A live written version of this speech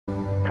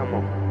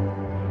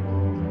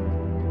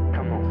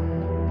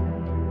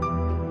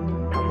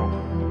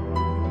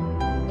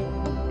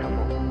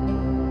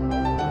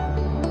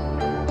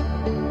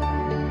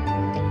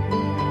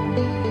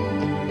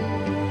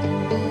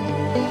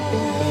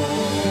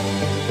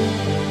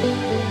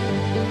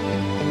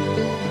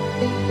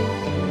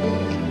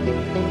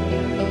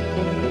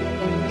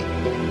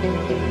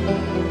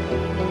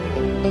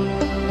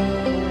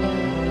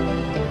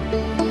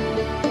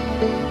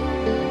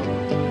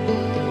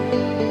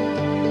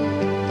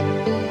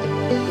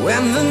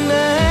When the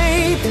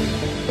night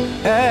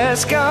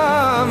has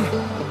come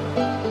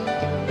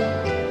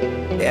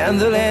and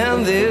the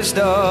land is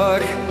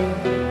dark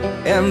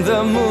and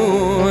the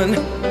moon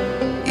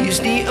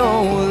is the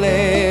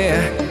only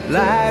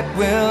light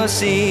we'll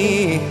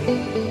see.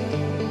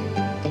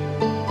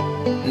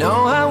 No,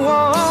 I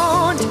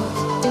won't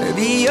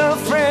be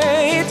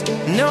afraid.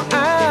 No,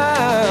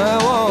 I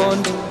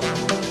won't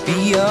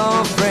be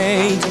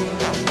afraid.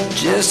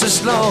 Just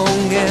as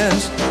long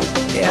as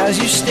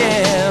you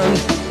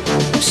stand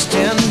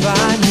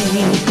by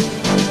me.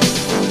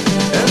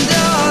 And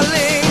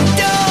darling,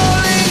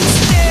 darling,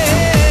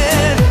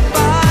 stand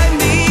by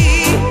me.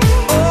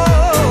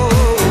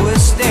 Oh,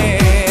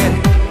 stand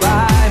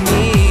by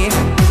me.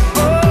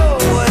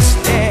 Oh,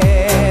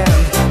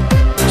 stand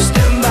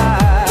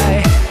by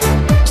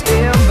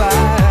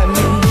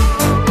me.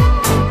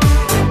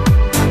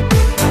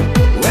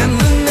 When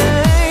the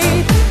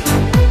night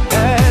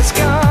has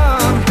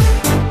come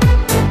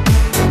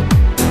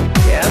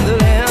and the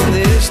land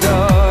is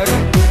dark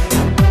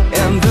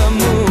and the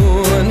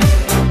moon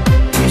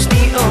is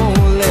the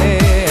only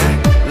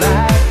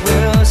light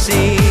we'll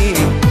see.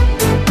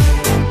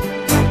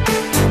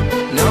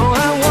 No,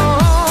 I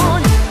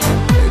won't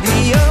be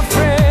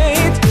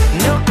afraid.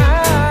 No, I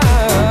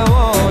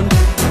won't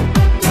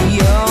be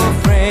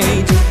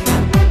afraid.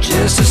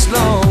 Just as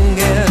long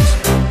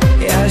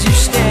as you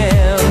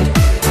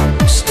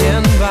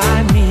stand by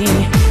me.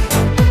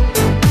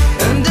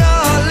 And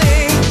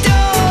darling,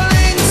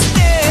 darling,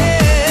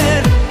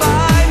 stand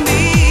by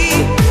me.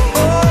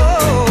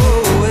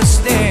 Oh,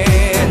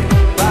 stand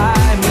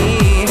by me.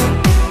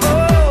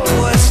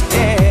 Oh,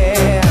 stand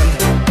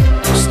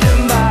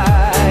by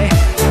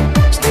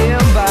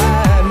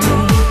me.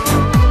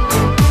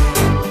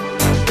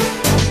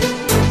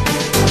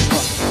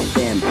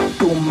 Them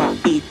to my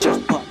eat,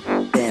 just put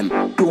them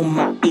to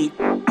my eat,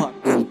 put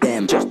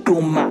them just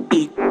to my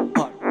eat,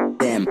 put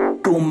them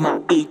to my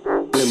eat,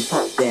 limp.